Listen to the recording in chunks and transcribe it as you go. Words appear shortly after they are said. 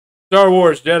Star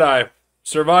Wars Jedi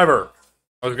Survivor.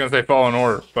 I was gonna say Fallen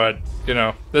Order, but you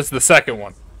know, this is the second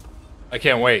one. I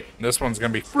can't wait. This one's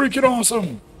gonna be freaking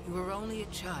awesome. You were only a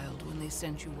child when they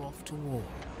sent you off to war.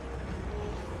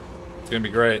 It's gonna be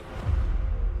great.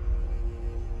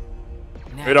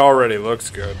 Now, It already looks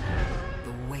good.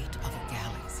 the weight of a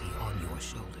galaxy on your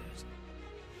shoulders.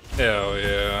 Hell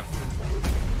yeah.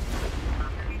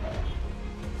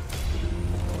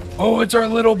 Oh, it's our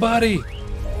little buddy.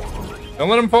 Don't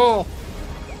let him fall.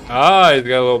 Ah, he's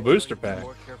got a little booster pack.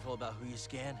 More careful about who you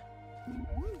scan.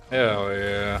 Hell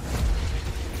yeah.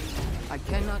 I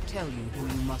cannot tell you who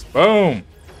you must. Boom.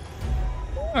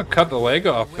 I cut the leg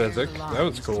off Where the physics. line That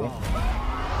was is cool.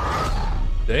 drawn.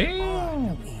 Damn.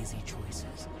 No easy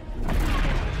choices.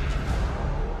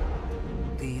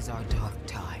 These are dark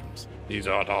times. These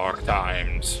are dark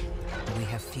times. We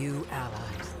have few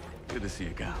allies. Good to see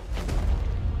you, Gal.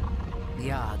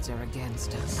 The odds are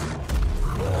against us.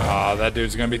 Ah, that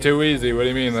dude's gonna be too easy. What do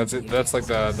you mean? That's it. That's like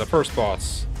the first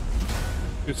boss.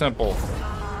 Too simple.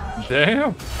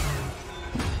 Damn.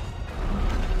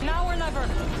 Now or never.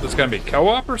 This gonna be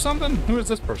co-op or something? Who is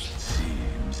this person?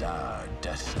 Seems our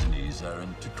destinies are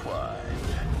intertwined.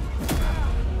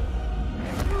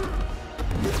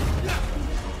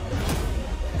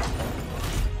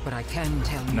 But I can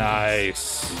tell you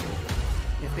Nice. this.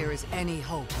 If there is any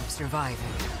hope of surviving,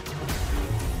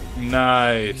 we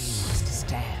Nice. must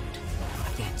stand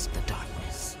against the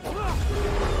darkness.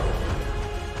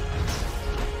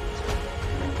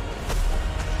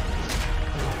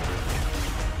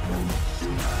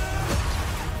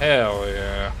 Hell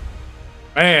yeah.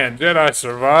 Man, Jedi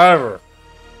Survivor.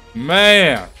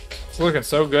 Man. It's looking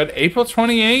so good. April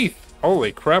 28th.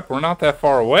 Holy crap, we're not that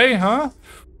far away, huh?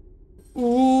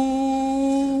 Ooh,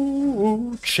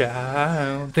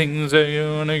 child, things are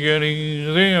gonna get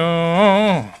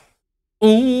easier.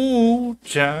 Ooh,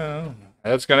 child,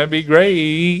 that's gonna be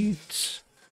great.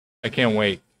 I can't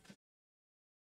wait.